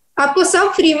 आपको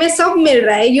सब फ्री में सब मिल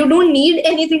रहा है. You don't need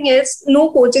anything else. No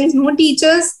coachings, no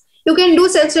teachers. You can do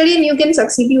self study and you can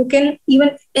succeed. You can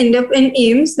even end up in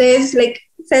aims. There's like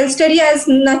self study has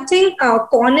nothing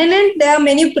con in it. There are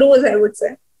many pros, I would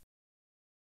say.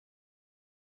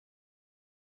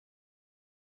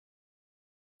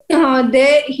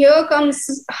 There here comes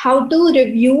how to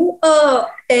review a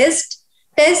test.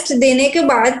 Test देने के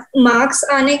बाद, marks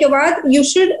आने के बाद, you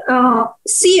should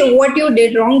see what you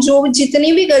did wrong. जो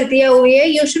जितनी भी गलतियां हुई है,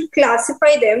 यू शुड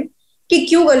क्लासिफाई देम कि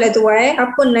क्यों गलत हुआ है.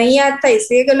 आपको नहीं याद था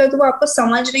इसलिए गलत हुआ, आपको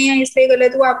समझ नहीं आया इसलिए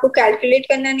गलत हुआ, आपको कैलकुलेट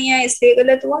करना नहीं आया इसलिए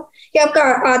गलत हुआ, या आपका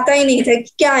आता ही नहीं था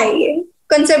कि क्या है ये,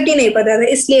 कंसेप्ट ही नहीं पता था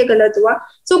इसलिए गलत हुआ.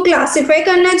 सो क्लासिफाई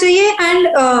करना चाहिए and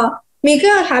make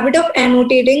a habit of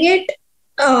एनोटेटिंग it.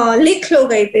 लिख लो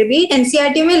कहीं पे भी,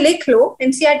 एनसीईआरटी में लिख लो,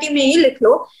 एनसीईआरटी में ही लिख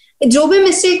लो जो भी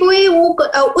मिस्टेक हुई वो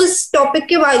उस टॉपिक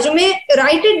के बाजू में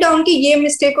राइट इट डाउन कि ये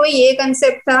मिस्टेक हुई, ये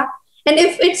कंसेप्ट था. And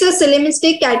if it's a silly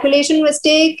mistake, calculation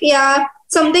mistake या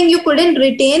something you couldn't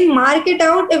retain, mark it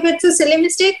out. If it's a silly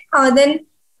mistake, then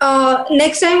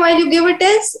next time while you give a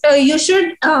test, you should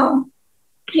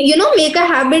make a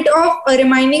habit of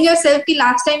reminding yourself कि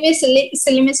last time ये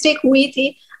silly mistake हुई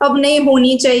थी, अब नहीं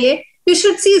होनी चाहिए. You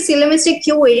should see silly mistake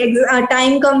क्यों हुई,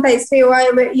 टाइम कम था इसलिए हुआ,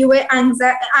 you were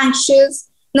anxious,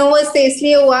 nervous थे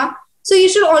इसलिए हुआ. So you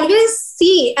should always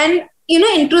see and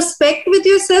introspect with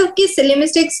yourself कि silly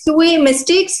mistakes क्यों हुए,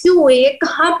 mistakes क्यों हुए,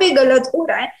 कहाँ पे गलत हो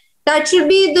रहा है. That should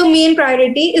be the main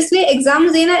priority. इसलिए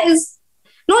exams देना is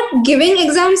not giving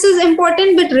exams is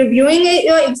important, but reviewing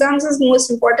your exams is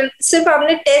most important. सिर्फ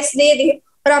आपने टेस्ट दे दिए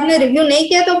और आपने रिव्यू नहीं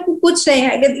किया तो आपको कुछ नहीं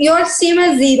आएगा. Your same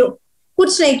as zero.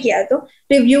 कुछ नहीं किया. तो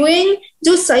रिव्यूइंग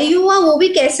जो सही हुआ वो भी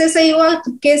कैसे सही हुआ,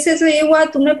 कैसे सही हुआ,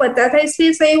 तुम्हें पता था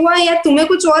इसलिए सही हुआ या तुम्हें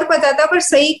कुछ और पता था पर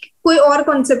सही कोई और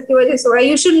कॉन्सेप्ट की वजह से हुआ.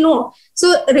 You should know.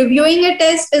 So reviewing a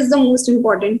test is the most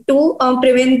important to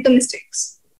prevent the mistakes.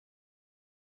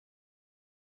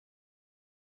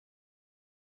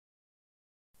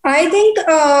 I think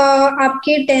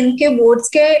आपके 10th के बोर्ड्स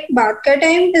के बाद का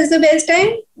time is the best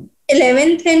time.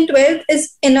 11th and 12th is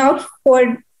enough for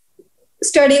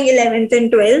studying 11th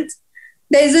and 12th.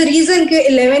 There is a reason कि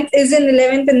 11th is in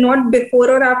 11th and not before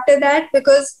or after that,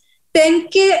 because 10th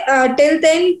के till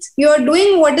 10th you are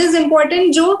doing what is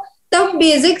important. जो तब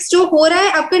basics जो हो रहा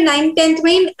है आपका 9th 10th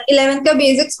में 11th का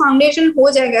बेसिक्स फाउंडेशन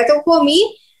हो जाएगा. तो फॉर मी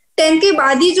 10th के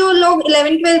बाद ही जो लोग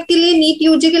 11th 12th के लिए नीट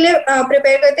यूजी के लिए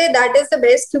प्रिपेयर करते हैं, दैट इज द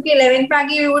बेस्ट. क्योंकि 11th में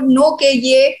आगे यू वुड नो कि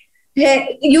ये है,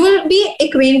 you will be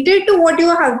acquainted to what you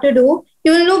have to do.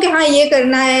 You will know कि हाँ ये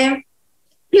करना है,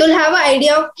 you will have a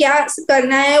idea of क्या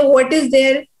करना है, व्हाट इज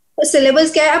देयर,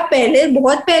 सिलेबस क्या है. आप पहले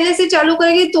बहुत पहले से चालू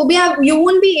करेंगे तो भी आप you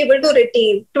won't be able to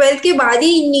retain. 12th के बाद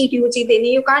ही नीट यूजी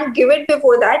देनी, you can't give it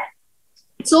before that.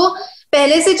 सो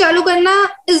पहले से चालू करना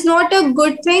is not a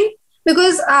good thing,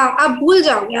 because आप भूल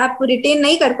जाओगे, आप रिटेन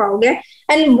नहीं कर पाओगे.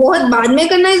 एंड बहुत बाद में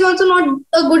करना is also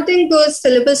not a good thing, because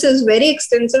syllabus is very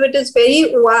extensive, it is very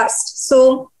vast.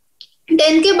 So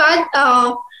 10th के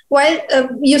बाद while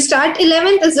you start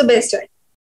 11th is the best time.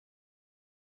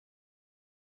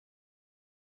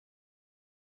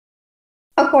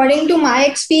 According to my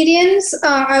experience,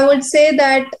 I would say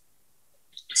that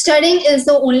studying is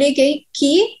the only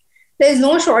key. There is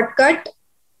no shortcut.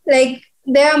 Like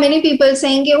there are many people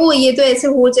saying कि oh ये तो ऐसे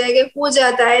हो जाएगा, हो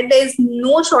जाता है. There is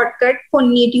no shortcut for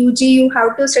NEET UG. You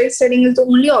have to study. Studying is the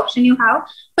only option you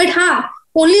have. But हाँ,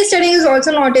 only studying is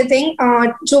also not a thing.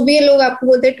 जो भी लोग आपको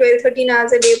बोलते हैं 12-13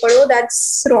 hours a day पढ़ो, that's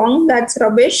wrong. That's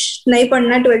rubbish. नहीं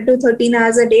पढ़ना 12 to 13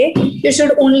 hours a day. You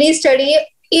should only study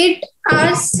 8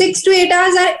 hours, 6 to 8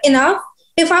 hours are enough.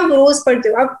 If आप रोज पढ़ते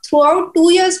हो, आप throughout 2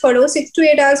 years पढ़ो, 6 to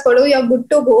 8 hours पढ़ो, you're good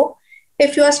to go.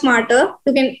 If you are smarter,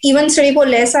 you can even study for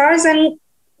less hours and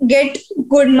get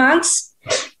good marks.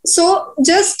 So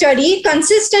just study.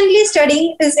 Consistently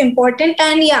studying is important.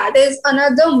 And yeah, there's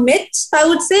another myth, I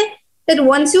would say, that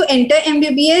once you enter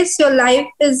MBBS, your life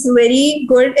is very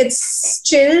good. It's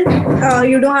chill.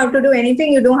 You don't have to do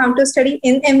anything. You don't have to study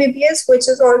in MBBS, which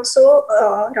is also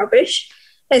rubbish.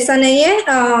 ऐसा नहीं है.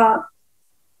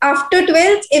 After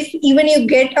 12th, if even you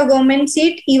get a government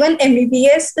seat, even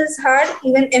MBBS is hard.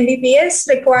 Even MBBS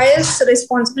requires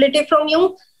responsibility from you.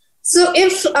 So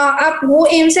if आप वो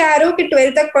M से आ रहे हो कि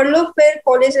 12th तक पढ़ लो, फिर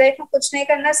कॉलेज लाइफ में कुछ नहीं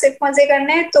करना, सिर्फ मजे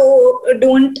करने हैं, तो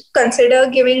don't consider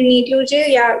giving NEET UG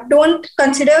या don't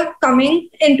consider coming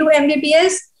into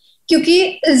MBBS. क्योंकि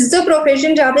is the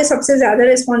profession जहाँ पे सबसे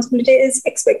ज्यादा responsibility is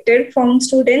expected from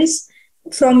students,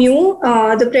 from you.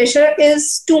 The pressure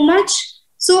is too much.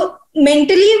 So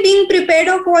mentally being prepared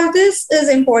of all this is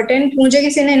important. मुझे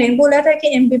किसी ने नहीं बोला था कि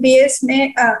MBBS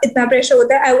में इतना प्रेशर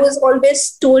होता है. I was always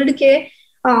told कि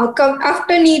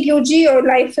after NEET UG your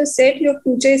life is set, your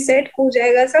future is set, हो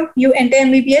जाएगा सब. You enter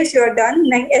MBBS, you are done.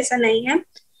 नहीं, ऐसा नहीं है.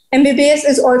 MBBS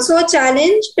is also a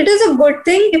challenge. It is a good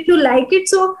thing if you like it.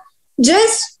 So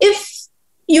just if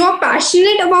you are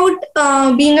passionate about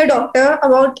being a doctor,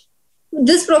 about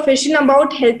this profession,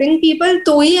 about helping people,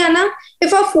 तो ही है ना.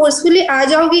 If आप forcefully आ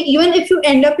जाओगे, even if you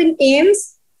end up in AIMS,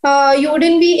 you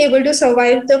wouldn't be able to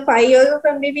survive the 5 years of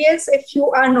MBBS if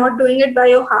you are not doing it by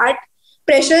your heart.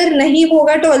 Pressure नहीं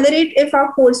होगा tolerate if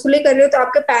आप forcefully कर रहे हो, तो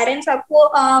आपके parents आपको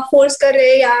force कर रहे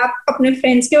हैं या आप अपने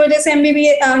फ्रेंड्स की वजह से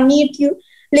MBBS नीट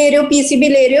ले रहे हो, PCB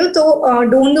ले रहे हो, तो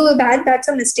don't do that. That's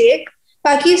a mistake.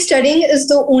 बाकी studying is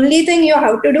the only thing you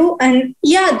have to do, and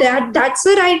या that's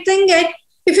the right thing. That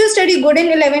if you study good in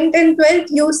 11th and 12th,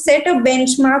 you set a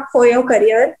benchmark for your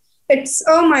career. It's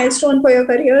a milestone for your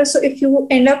career. So if you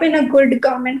end up in a good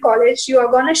government college, you are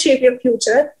going to shape your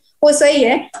future. वो सही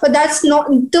है, but that's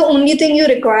not the only thing you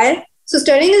require. So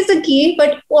studying is the key,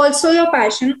 but also your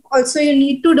passion. Also, you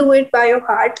need to do it by your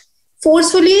heart.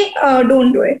 Forcefully,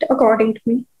 don't do it, according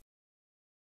to me.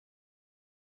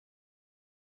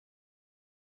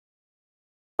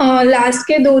 Last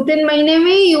के 2-3 महीने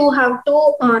में you have to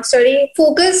study,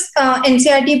 focus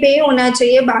NCERT पे होना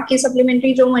चाहिए. बाकी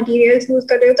supplementary जो materials use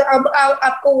कर रहे हो, तो अब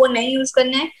आपको वो नहीं यूज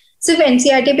करना है, सिर्फ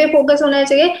एनसीईआरटी पे फोकस होना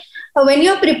चाहिए. When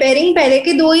you're preparing पहले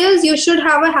के 2 years, you should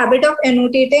have a habit of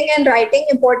annotating and writing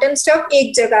important stuff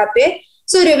एक जगह पे.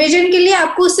 So revision के लिए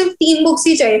आपको सिर्फ 3 बुक्स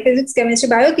ही चाहिए, फिजिक्स, केमिस्ट्री,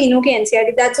 बायो, तीनों के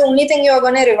NCERT. That's the only thing you are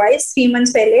gonna revise 3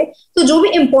 months पहले. तो जो भी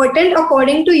important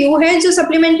according to you है, जो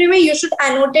supplementary में, you should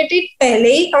annotate it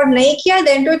पहले ही, और नहीं किया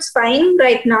then to it's fine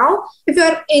right now. If you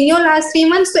are in your last 3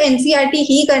 months, तो एनसीईआरटी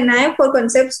ही करना है for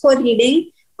concepts, for reading,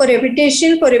 for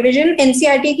repetition, for revision.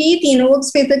 NCERT की तीनों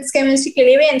बुक्स, फिजिक्स, केमिस्ट्री के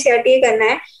लिए भी एनसीईआरटी ही करना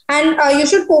है. And you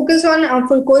should focus on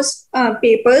full course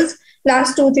papers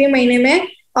last 2-3 महीने में.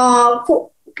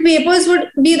 Papers would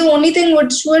be the only thing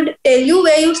which would tell you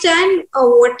where you stand,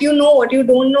 what you know, what you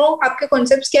don't know, आपके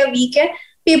concepts क्या weak है.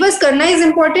 Papers करना is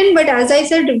important, but as I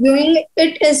said, reviewing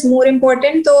it is more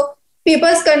important. तो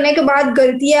papers करने के बाद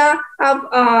गलतियां आप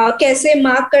कैसे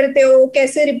मार्क करते हो,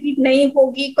 कैसे रिपीट नहीं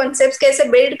होगी, कॉन्सेप्ट्स कैसे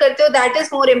बिल्ड करते हो, दैट इज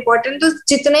मोर इम्पोर्टेंट. तो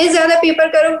जितने ज्यादा पेपर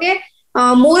करोगे,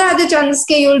 more are the chances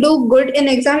that you'll do good in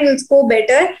exam, you'll score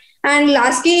better. And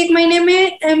last के 1 महीने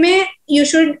में you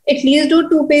should at least do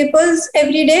 2 papers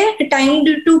every day, timed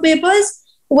 2 papers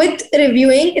with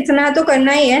reviewing. इतना तो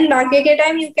करना ही है. बाकी के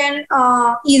time you can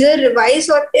either revise,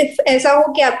 or if ऐसा हो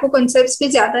कि आपको concepts पे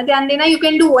ज्यादा ध्यान देना, you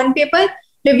can do 1 paper,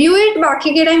 review it,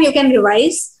 बाकी के time you can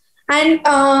revise.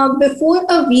 And before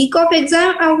a week of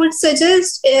exam, I would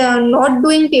suggest not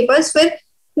doing papers. फिर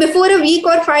बिफोर अ वीक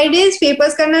और 5 days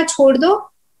पेपर्स करना छोड़ दो.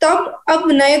 तब अब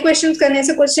नए क्वेश्चंस करने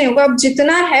से कुछ नहीं होगा. अब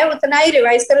जितना है उतना ही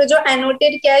रिवाइज करो. जो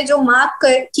एनोटेट किया है, जो मार्क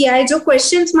किया है, जो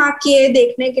क्वेश्चंस मार्क किए हैं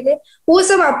देखने के लिए, वो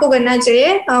सब आपको करना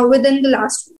चाहिए with in the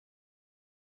last.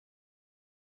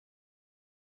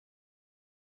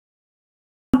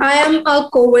 I am a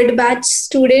Covid batch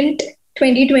student,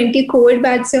 2020 Covid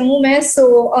batch से हूँ मैं. सो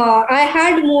I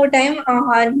had more time.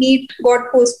 NEET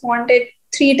got postponed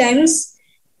 3 times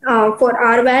for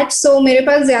our batch, so मेरे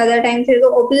पास ज्यादा टाइम थे, तो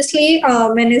obviously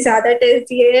मैंने ज्यादा टेस्ट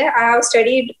दिए. I have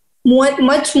studied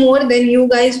much more than you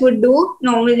guys would do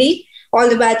normally, all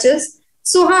the batches.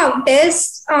 So हाँ,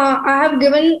 tests I have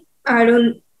given, I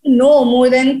don't know,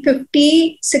 more than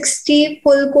 50-60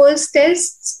 full course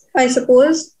tests, I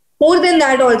suppose. More than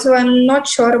that also, I'm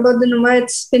not sure about the number.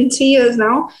 It's been 3 years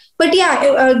now. But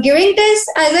yeah, giving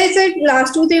tests, as I said,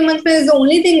 last 2-3 months is the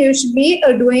only thing you should be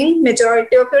doing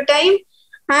majority of your time.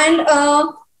 And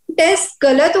tests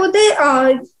गलत होते,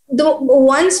 the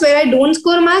ones where I don't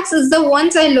score marks is the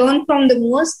ones I learn from the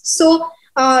most. So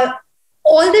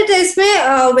all the tests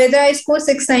में whether I score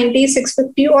 690,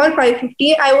 650 or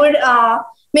 550, I would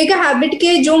make a habit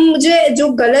के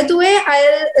जो गलत हुए,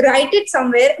 I'll write it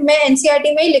somewhere. मैं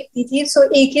NCERT में ही लिखती थी, so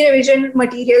एक ही revision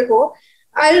material हो,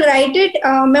 I'll write it.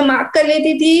 मैं mark कर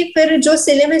लेती थी. फिर जो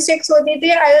silly mistakes होती थी,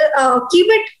 I'll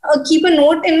keep a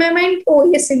note in my mind. Oh,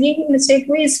 ये silly mistake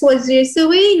हुई, इस वजह से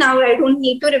हुई. Now I don't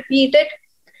need to repeat it.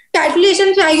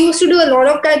 Calculations, I used to do a lot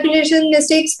of calculation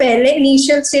mistakes पहले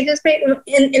initial stages पे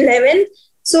in 11th.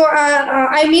 So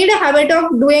I made a habit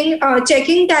of doing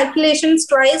checking calculations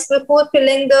twice before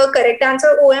filling the correct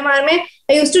answer. OMR में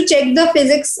I used to check the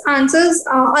physics answers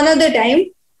another time.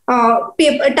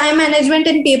 Paper time management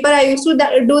in paper I used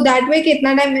to do that way कि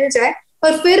इतना time मिल जाए,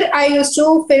 और फिर I used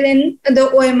to fill in the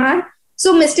OMR.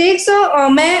 So mistakes,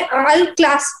 मैं आई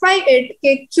classify it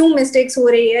कि क्यों mistakes हो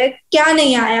रही है, क्या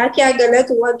नहीं आया, क्या गलत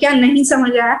हुआ, क्या नहीं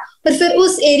समझ आया, और फिर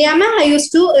उस एरिया में I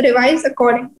used to revise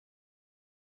according.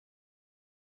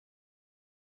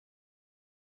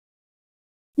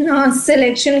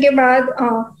 Selection के बाद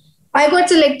I got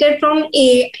selected from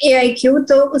AIQ.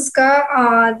 तो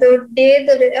उसका the day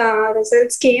the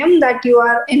results came that you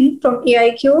are in from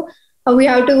AIQ, we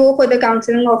have to go for the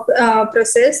counseling of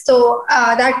process. So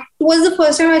that was the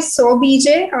first time I saw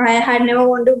BJ. I had never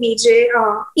gone to BJ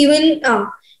even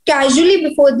casually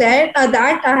before that.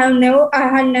 I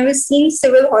had never seen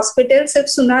civil hospital. सिर्फ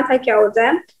सुना था क्या होता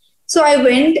है. So I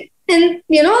went, and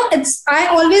I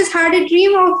always had a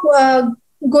dream of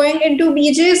going into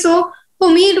BJ. So for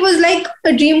me, it was like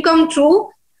a dream come true.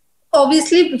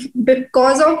 Obviously,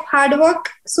 because of hard work.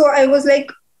 So I was like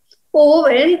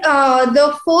overwhelmed.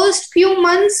 The first few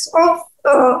months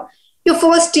of your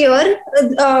first year,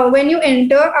 when you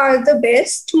enter, are the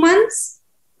best months.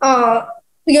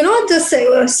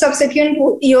 The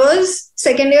subsequent years,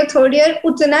 second year, third year,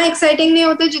 उतना exciting नहीं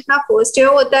होता जितना first year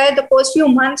होता है. The first few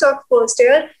months of first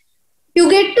year, you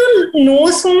get to know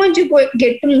so much, you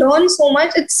get to learn so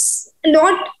much. It's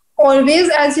not always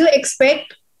as you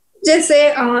expect.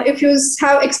 जैसे if you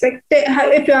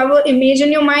have an image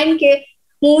in your mind कि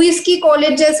movies की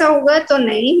college जैसा होगा, तो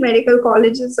नहीं, medical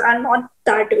colleges are not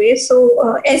that way.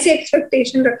 So ऐसे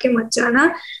expectation रख के मत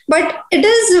जाना. But it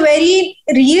is very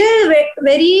real,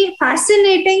 very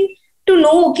fascinating to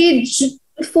know कि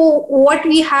for what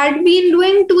we had been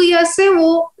doing 2 years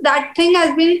से that thing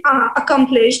has been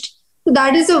accomplished. So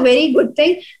that is a very good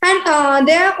thing. And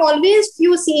there are always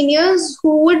few seniors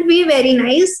who would be very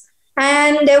nice,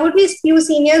 and there would be few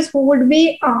seniors who would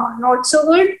be not so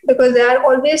good, because there are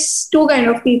always two kind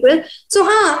of people. So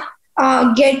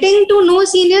getting to know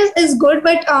seniors is good,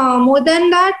 but more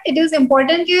than that, it is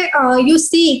important that you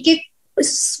see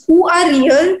who are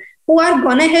real, who are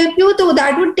gonna help you. So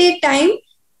that would take time.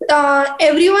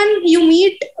 Everyone you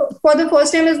meet for the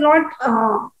first time is not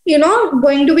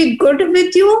going to be good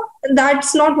with you.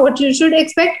 That's not what you should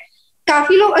expect.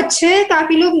 काफी लोग अच्छे हैं,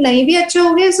 काफी लोग नहीं भी अच्छे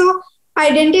होंगे. So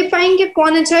identifying कि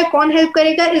कौन अच्छा है, कौन help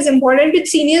करेगा is important. But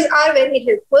seniors are very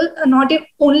helpful, not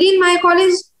only in my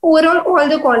college, overall all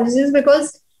the colleges,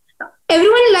 because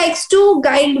everyone likes to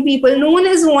guide people. No one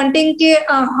is wanting कि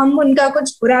हम उनका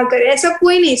कुछ बुरा करें. ऐसा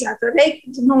कोई नहीं चाहता. Like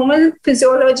normal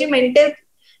physiology,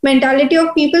 mentality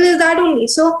of people is that only.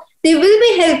 So they will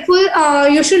be helpful.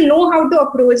 You should know how to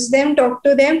approach them, talk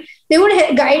to them. They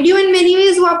would guide you in many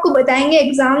ways. वो आपको बताएंगे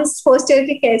exams first year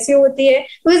की कैसे होती है,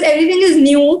 because everything is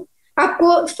new.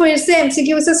 आपको फिर से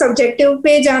MCQ से subjective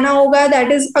पे जाना होगा.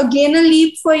 That is again a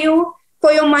leap for you,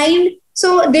 for your mind.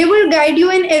 So they will guide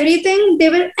you in everything.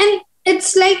 And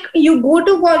it's like you go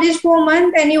to college for a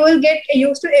month and you will get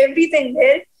used to everything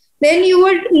there. Then you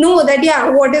would know that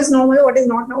what is normal, what is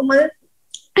not normal,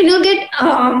 and you'll get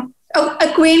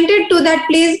acquainted to that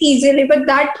place easily. But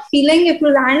that feeling, if you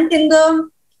land in the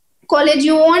college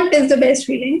you want, is the best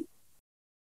feeling.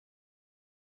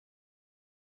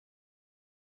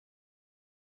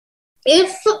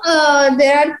 If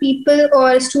there are people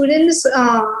or students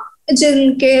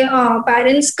जिनके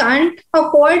parents can't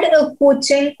afford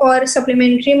coaching or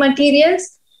supplementary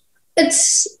materials,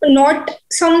 it's not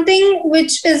something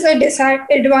which is a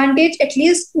disadvantage, at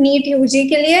least NEET UG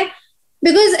के लिए.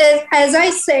 Because as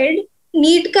I said,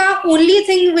 NEET का only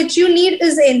thing which you need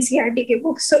is NCERT के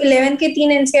books. So 11th के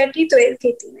 3 NCERT, 12th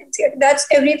के 3 NCERT. That's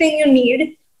everything you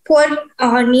need for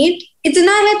NEET.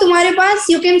 इतना है तुम्हारे पास,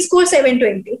 you can score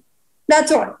 720.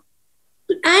 That's all.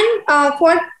 And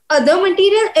for other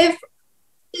material, if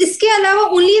इसके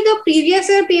अलावा only the previous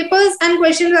year papers and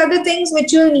questions are the things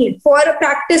which you need for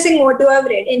practicing what you have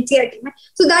read NCERT में.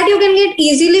 So that you can get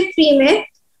easily free में.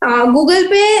 Google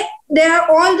पे there are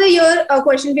all the year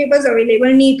question papers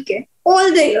available NEET के,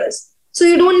 all the years. So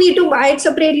you don't need to buy it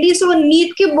separately. So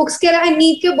NEET के books के अलावा,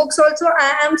 NEET के books also,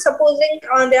 I am supposing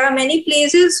there are many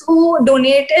places who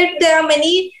donate it. There are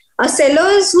many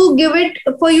sellers who give it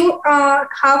for you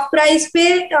half price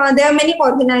पे. There are many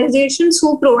organizations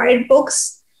who provide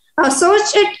books.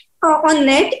 Search it on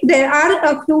net. There are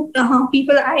a few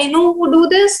people I know who do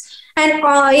this, and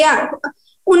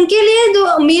उनके लिए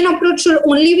the main approach should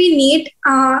only be NEET.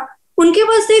 उनके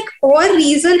पास एक और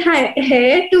reason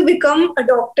है to become a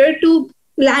doctor, to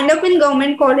land up in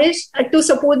government college, to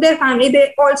support their family.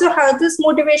 They also have this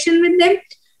motivation with them.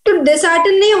 To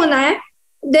dishearten नहीं होना है.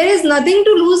 There is nothing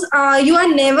to lose. You are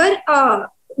never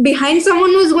behind someone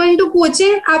who is going to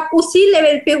coaching. आप उसी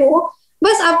level पे हो.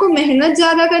 बस आपको मेहनत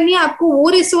ज्यादा करनी है. आपको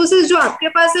वो resources जो आपके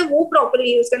पास है वो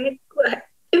properly use करने.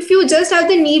 If you just have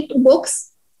the NEET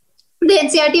books, the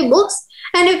NCERT books,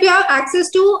 and if you have access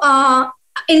to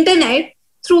internet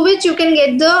through which you can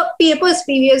get the papers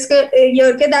previous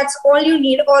year के, that's all you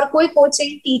need. और कोई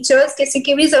coaching teachers किसी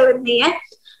की भी जरूरत नहीं है.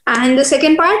 And the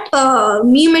second part,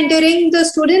 me mentoring the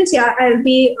students, yeah, I'll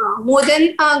be more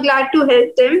than glad to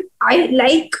help them. I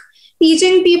like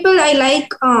teaching people, I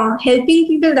like helping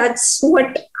people. That's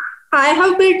what I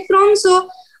have built from. So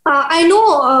I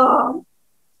know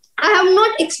I have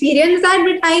not experienced that,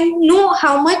 but I know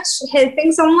how much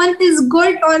helping someone is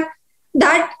good, or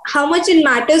that how much it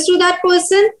matters to that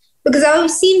person, because I've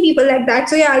seen people like that.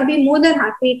 So yeah, I'll be more than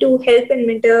happy to help and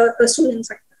mentor students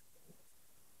like that.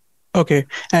 Okay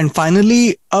and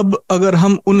finally, अब अगर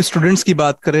हम उन students की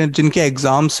बात करें जिनके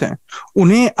exams हैं,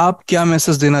 उन्हें आप क्या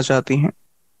मैसेज देना चाहती हैं?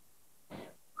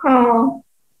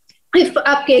 If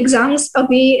आपके एग्जाम्स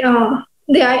अभी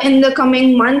they are in the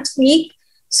coming month, week,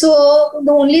 so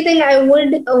the only thing I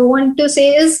would want to say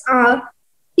is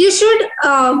you should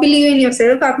believe in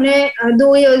yourself. आपने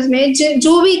 2 years में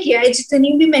जो भी किया है,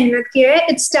 जितनी भी मेहनत किया है,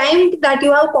 it's time that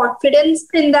you have confidence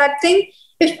in that thing.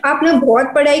 If आपने बहुत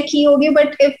पढ़ाई की होगी,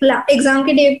 but if एग्जाम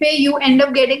के डे पे you end up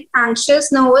getting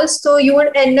anxious, nervous, so you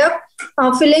would end up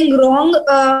filling wrong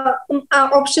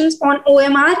options on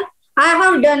OMR. I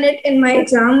have done it in my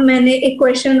exam. मैंने एक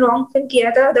question wrong fill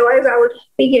किया था, otherwise I would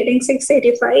be getting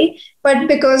 685. But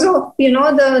because of the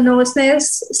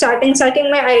nervousness, starting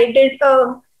में I did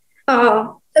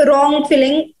wrong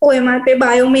filling OMR पे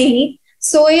bio में ही.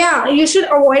 So yeah, you should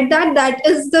avoid that. That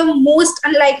is the most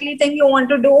unlikely thing you want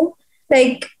to do,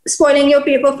 like spoiling your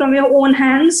paper from your own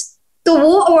hands. तो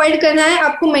वो avoid करना है.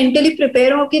 आपको mentally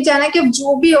prepare होके जाना कि अब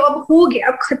जो भी हो, अब हो गया,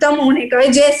 अब खत्म होने का,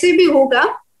 जैसे भी होगा.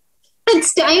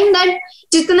 इट्स टाइम दैट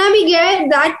जितना भी गया है,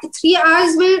 दैट 3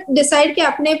 hours विल डिसाइड कि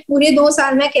आपने पूरे 2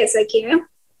 साल में कैसा किया है.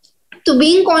 तो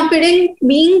बीइंग कॉन्फिडेंट,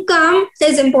 बीइंग काम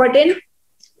इज इम्पोर्टेंट.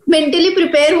 मेंटली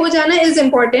प्रिपेयर हो जाना इज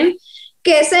इम्पोर्टेंट.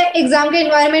 कैसा एग्जाम का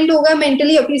एनवायरमेंट होगा,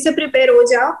 मेंटली अभी से प्रिपेयर हो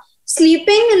जाओ.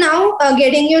 Sleeping now,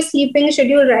 getting your sleeping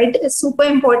schedule right is super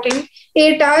important.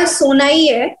 8 hours सोना ही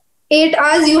है. 8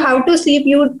 hours you have to sleep.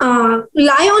 You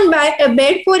lie on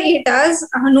bed for 8 hours,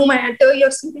 no matter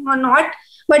you're sleeping or not.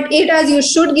 But 8 hours you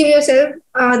should give yourself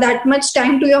that much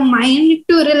time to your mind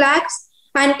to relax.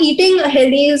 And eating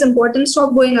healthy is important.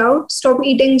 Stop going out. Stop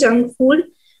eating junk food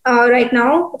right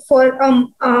now for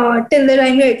till the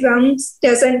time your exams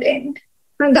doesn't end.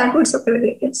 And that would suffer,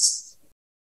 I guess.